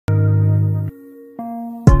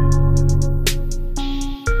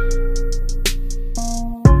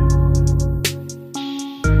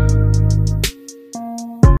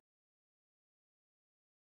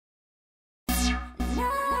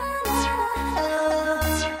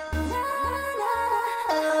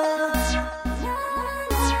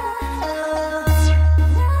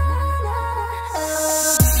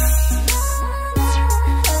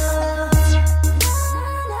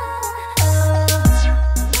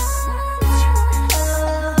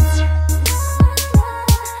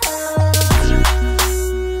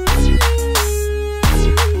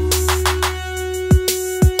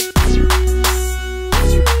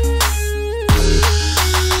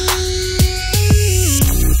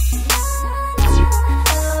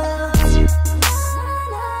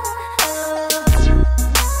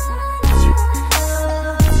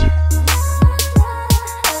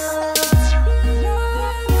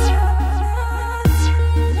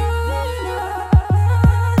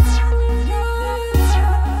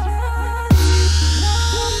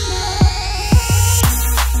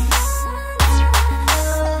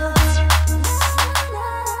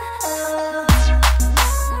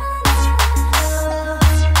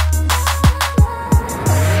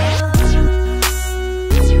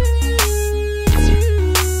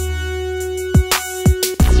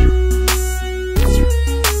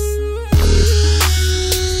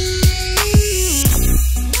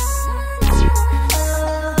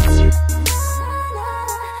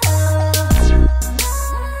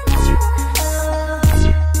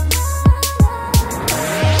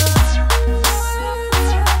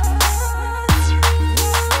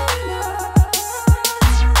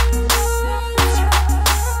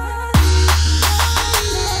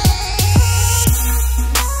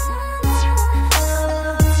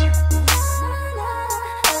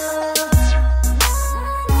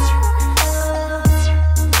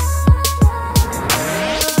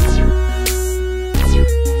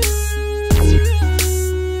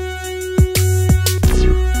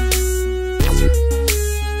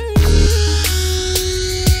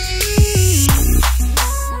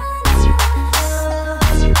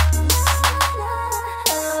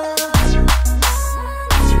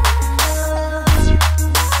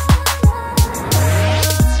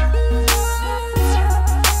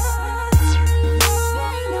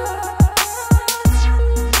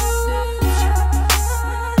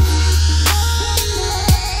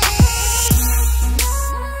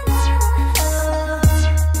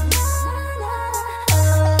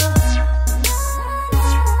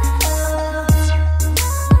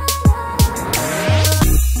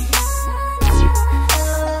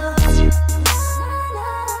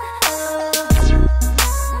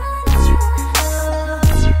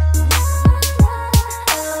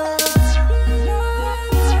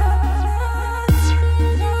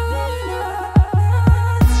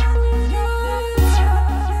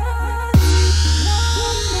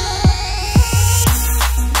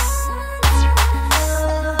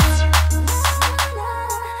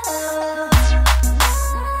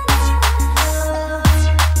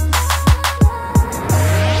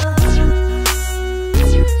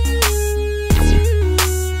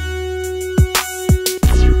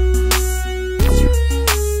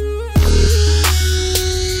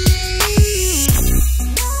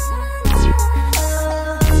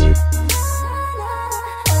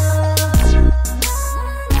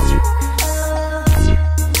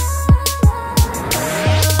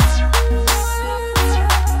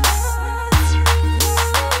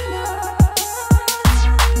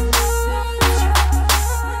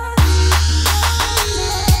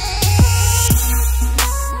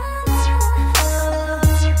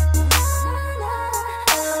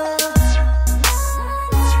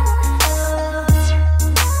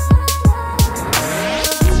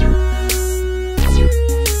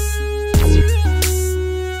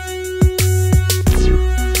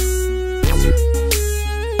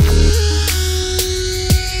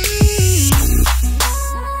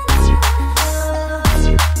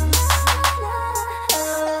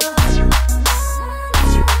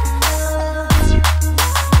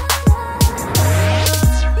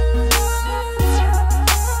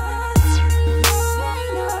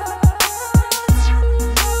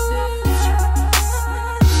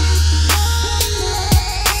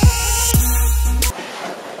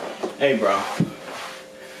Hey bro,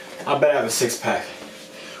 I better have a six-pack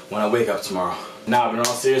when I wake up tomorrow. Nah, but in all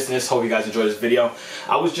seriousness, hope you guys enjoyed this video.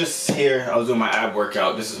 I was just here, I was doing my ab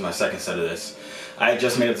workout. This is my second set of this. I had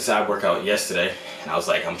just made up this ab workout yesterday, and I was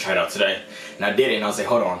like, I'm gonna try it out today. And I did it, and I was like,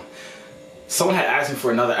 hold on. Someone had asked me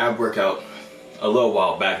for another ab workout a little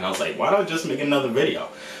while back, and I was like, why don't I just make another video?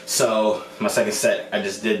 So, my second set, I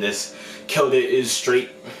just did this. Killed it, is straight.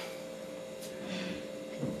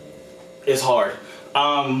 It's hard.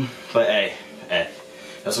 But hey,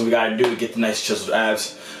 that's what we gotta do to get the nice chiseled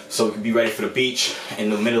abs so we can be ready for the beach in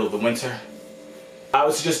the middle of the winter. I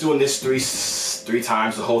was just doing this three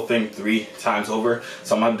times, the whole thing 3 times over.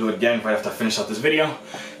 So I'm gonna do it again right after I finish out this video.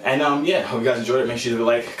 And yeah, hope you guys enjoyed it. Make sure you leave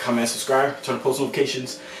a like, comment, subscribe, turn on post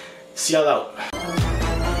notifications. See y'all out.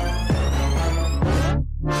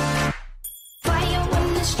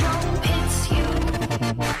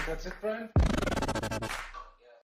 That's it, friend?